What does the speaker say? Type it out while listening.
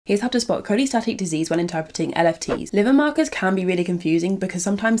Here's how to spot cholestatic disease when interpreting LFTs. Liver markers can be really confusing because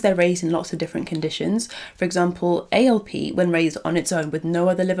sometimes they're raised in lots of different conditions. For example, ALP, when raised on its own with no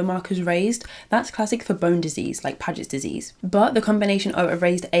other liver markers raised, that's classic for bone disease, like Paget's disease. But the combination of a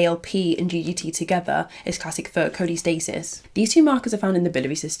raised ALP and GGT together is classic for cholestasis. These two markers are found in the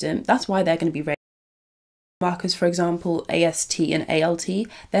biliary system, that's why they're going to be raised. Markers, for example, AST and ALT,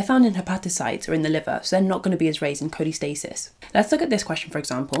 they're found in hepatocytes or in the liver, so they're not going to be as raised in cholestasis. Let's look at this question, for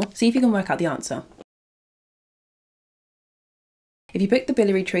example, see if you can work out the answer. If you pick the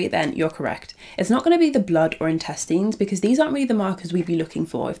biliary tree, then you're correct. It's not going to be the blood or intestines because these aren't really the markers we'd be looking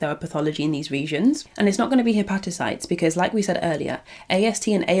for if there were pathology in these regions. And it's not going to be hepatocytes because, like we said earlier, AST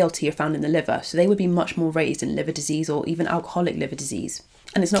and ALT are found in the liver, so they would be much more raised in liver disease or even alcoholic liver disease.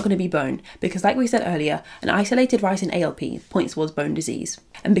 And it's not going to be bone because, like we said earlier, an isolated rise in ALP points towards bone disease.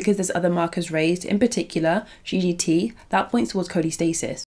 And because there's other markers raised, in particular GGT, that points towards cholestasis.